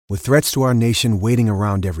With threats to our nation waiting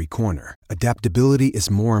around every corner, adaptability is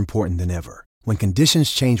more important than ever. When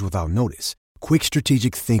conditions change without notice, quick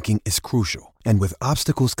strategic thinking is crucial. And with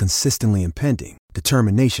obstacles consistently impending,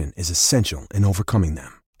 determination is essential in overcoming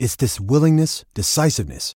them. It's this willingness,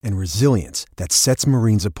 decisiveness, and resilience that sets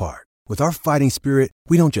Marines apart. With our fighting spirit,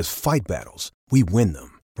 we don't just fight battles, we win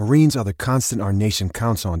them. Marines are the constant our nation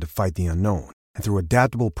counts on to fight the unknown. And through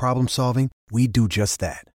adaptable problem solving, we do just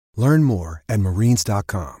that. Learn more at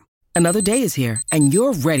marines.com. Another day is here, and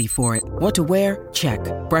you're ready for it. What to wear? Check.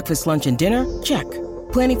 Breakfast, lunch, and dinner? Check.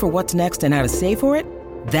 Planning for what's next and how to save for it?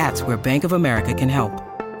 That's where Bank of America can help.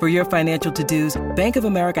 For your financial to-dos, Bank of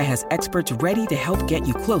America has experts ready to help get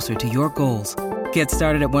you closer to your goals. Get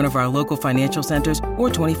started at one of our local financial centers or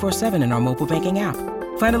 24/7 in our mobile banking app.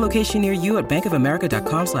 Find a location near you at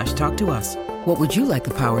bankofamerica.com/talktous. What would you like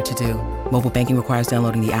the power to do? Mobile banking requires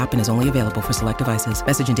downloading the app and is only available for select devices.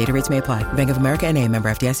 Message and data rates may apply. Bank of America N.A., member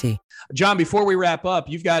FDIC. John, before we wrap up,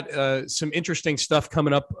 you've got some interesting stuff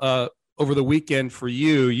coming up over the weekend for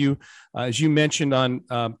you. You, as you mentioned on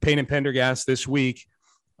Payne and Pendergast this week,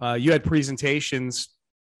 you had presentations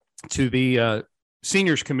to the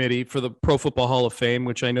seniors committee for the Pro Football Hall of Fame,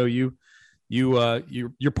 which I know you're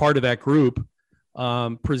part of that group.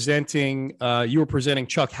 You were presenting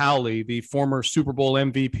Chuck Howley, the former Super Bowl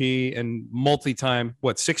MVP and multi-time,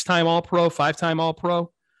 six-time All-Pro, five-time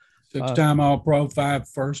All-Pro? Six-time All-Pro, 5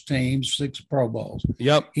 first teams, 6 Pro Bowls.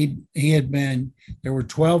 Yep. There were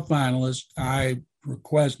 12 finalists. I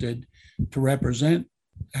requested to represent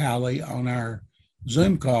Howley on our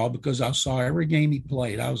Zoom call because I saw every game he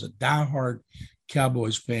played. I was a diehard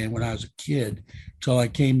Cowboys fan when I was a kid till I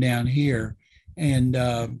came down here.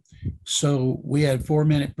 And so we had a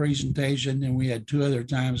 4-minute presentation, and we had 2 other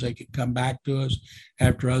times they could come back to us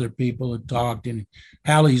after other people had talked. And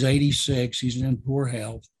Howley's 86. He's in poor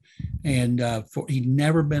health. And he'd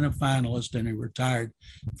never been a finalist, and he retired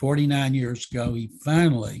 49 years ago. He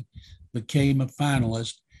finally became a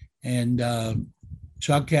finalist. And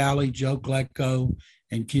Chuck Howley, Joe Klecko,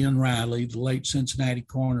 and Ken Riley, the late Cincinnati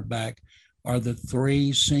cornerback, are the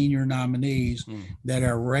 3 senior nominees that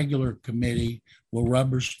our regular committee will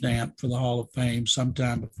rubber stamp for the Hall of Fame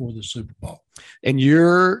sometime before the Super Bowl. And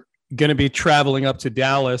you're going to be traveling up to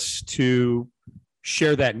Dallas to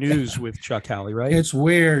share that news with Chuck Howley, right? It's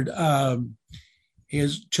weird.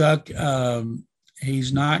 Chuck,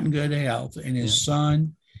 he's not in good health, and his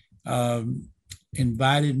son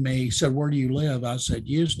invited me, said, "Where do you live?" I said,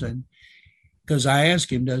 "Houston." Because I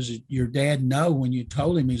asked him, does your dad know when you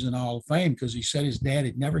told him he's in the Hall of Fame? Because he said his dad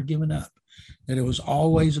had never given up, that it was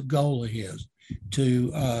always a goal of his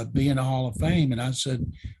to be in the Hall of Fame. And I said,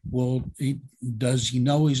 well, does he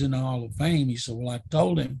know he's in the Hall of Fame? He said, well, I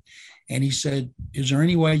told him. And he said, is there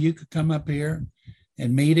any way you could come up here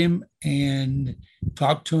and meet him and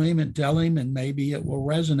talk to him and tell him, and maybe it will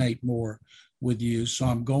resonate more with you? So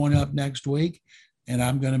I'm going up next week, and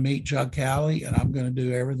I'm going to meet Chuck Howley, and I'm going to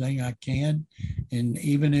do everything I can. And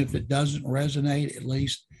even if it doesn't resonate, at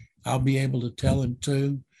least I'll be able to tell him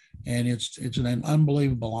too. And it's an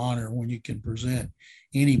unbelievable honor when you can present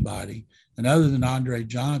anybody. And other than Andre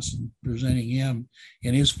Johnson, presenting him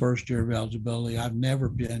in his first year of eligibility, I've never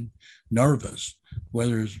been nervous,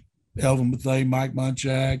 whether it's Elvin Bethea, Mike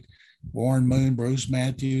Munchak, Warren Moon, Bruce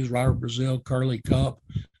Matthews, Robert Brazil, Curly Cup.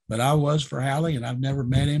 But I was for Howley, and I've never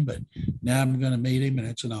met him, but now I'm going to meet him, and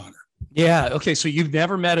it's an honor. Yeah. Okay. So you've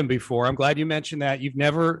never met him before. I'm glad you mentioned that. You've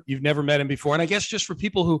never met him before. And I guess just for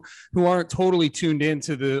people who aren't totally tuned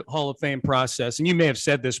into the Hall of Fame process, and you may have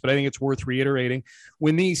said this, but I think it's worth reiterating,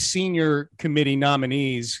 when these senior committee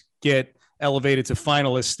nominees get elevated to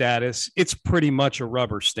finalist status, it's pretty much a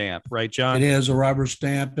rubber stamp, right, John? It is a rubber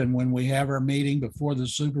stamp. And when we have our meeting before the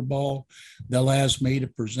Super Bowl, they'll ask me to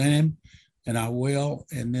present him, and I will.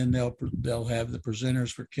 And then they'll have the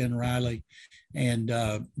presenters for Ken Riley and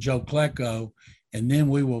Joe Klecko, and then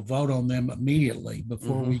we will vote on them immediately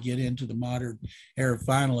before we get into the modern era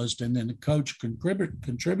finalists. And then the coach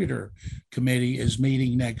contributor committee is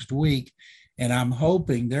meeting next week, and I'm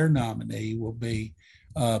hoping their nominee will be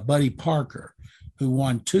Buddy Parker, who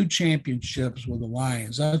won 2 championships with the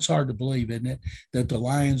Lions. That's hard to believe, isn't it? That the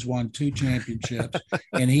Lions won 2 championships,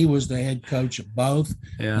 and he was the head coach of both.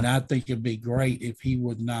 Yeah. And I think it'd be great if he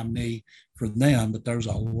were the nominee for them, but there's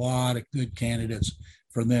a lot of good candidates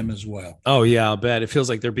for them as well. Oh, yeah, I'll bet. It feels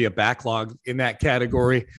like there'd be a backlog in that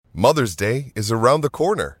category. Mother's Day is around the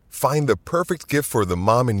corner. Find the perfect gift for the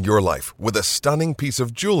mom in your life with a stunning piece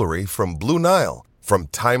of jewelry from Blue Nile. From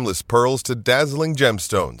timeless pearls to dazzling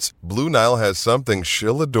gemstones, Blue Nile has something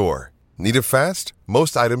she'll adore. Need it fast?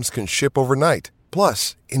 Most items can ship overnight.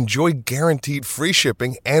 Plus, enjoy guaranteed free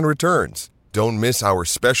shipping and returns. Don't miss our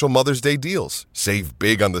special Mother's Day deals. Save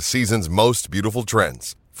big on the season's most beautiful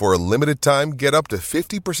trends. For a limited time, get up to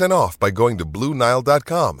 50% off by going to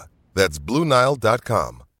BlueNile.com. That's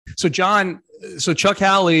BlueNile.com. So, John, Chuck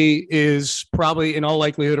Howley is probably in all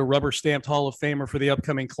likelihood a rubber-stamped Hall of Famer for the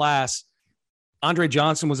upcoming class. Andre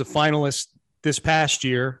Johnson was a finalist this past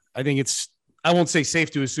year. I think I won't say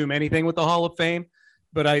safe to assume anything with the Hall of Fame,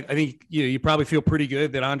 but I think you probably feel pretty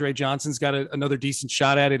good that Andre Johnson's got another decent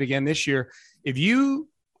shot at it again this year. If you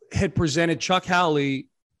had presented Chuck Howley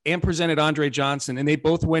and presented Andre Johnson and they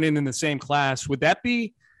both went in the same class, would that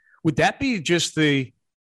be just the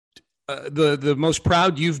most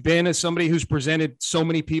proud you've been as somebody who's presented so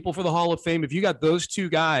many people for the Hall of Fame? If you got those two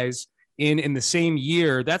guys in the same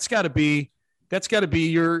year, that's got to be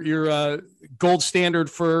your gold standard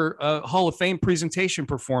for Hall of Fame presentation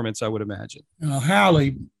performance, I would imagine.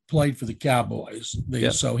 Howley played for the Cowboys,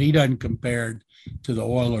 so he doesn't compare to the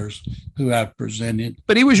Oilers who I've presented.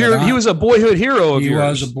 But he was a boyhood hero of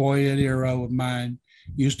yours. He was a boyhood hero of mine.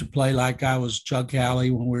 Used to play like I was Chuck Howley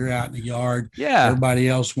when we were out in the yard. Yeah. Everybody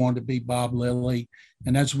else wanted to be Bob Lilly.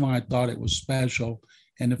 And that's why I thought it was special.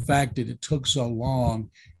 And the fact that it took so long,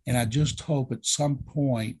 and I just hope at some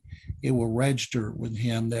point it will register with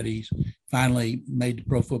him that he's finally made the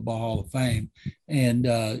Pro Football Hall of Fame. And,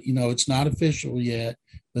 it's not official yet,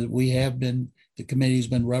 but the committee's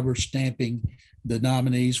been rubber stamping the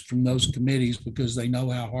nominees from those committees because they know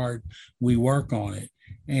how hard we work on it.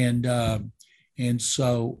 And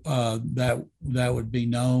so that would be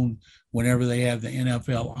known whenever they have the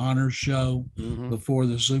NFL Honors Show before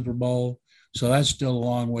the Super Bowl. So that's still a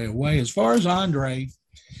long way away. As far as Andre,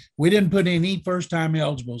 we didn't put any first-time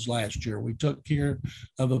eligibles last year. We took care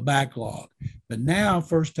of a backlog. But now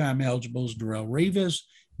first-time eligibles, Darrelle Revis,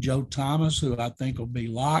 Joe Thomas, who I think will be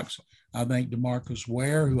locks. I think DeMarcus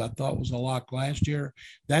Ware, who I thought was a lock last year.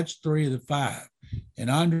 That's 3 of the 5. And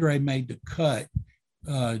Andre made the cut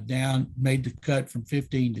from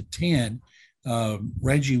 15 to 10.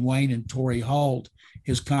 Reggie Wayne and Torrey Holt,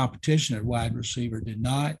 his competition at wide receiver, did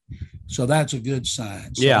not. So that's a good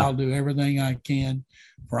sign. So I'll do everything I can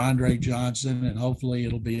for Andre Johnson, and hopefully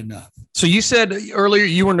it'll be enough. So you said earlier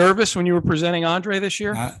you were nervous when you were presenting Andre this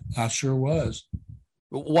year? I sure was.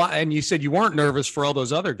 Why? And you said you weren't nervous for all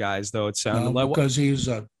those other guys, though, it sounded like. Because he's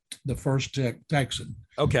the first Texan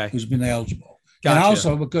who's been eligible. Gotcha. And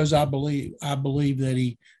also because I believe that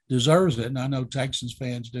he deserves it. And I know Texans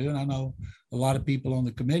fans do. And I know a lot of people on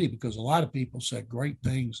the committee, because a lot of people said great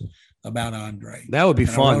things about Andre. That would be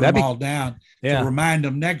fun. That'd be all down to remind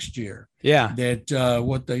them next year. Yeah. That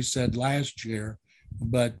what they said last year.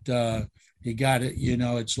 But you got it.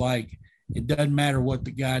 It's like, it doesn't matter what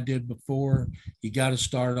the guy did before. You got to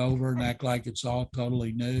start over and act like it's all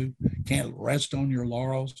totally new. Can't rest on your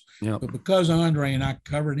laurels. Yep. But because Andre and I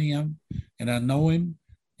covered him and I know him,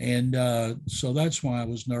 and so that's why I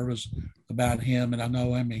was nervous about him. And I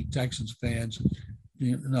know how many Texans fans,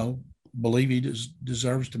 believe he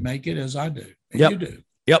deserves to make it, as I do. And you do.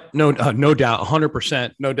 Yep. No doubt.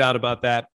 100%. No doubt about that.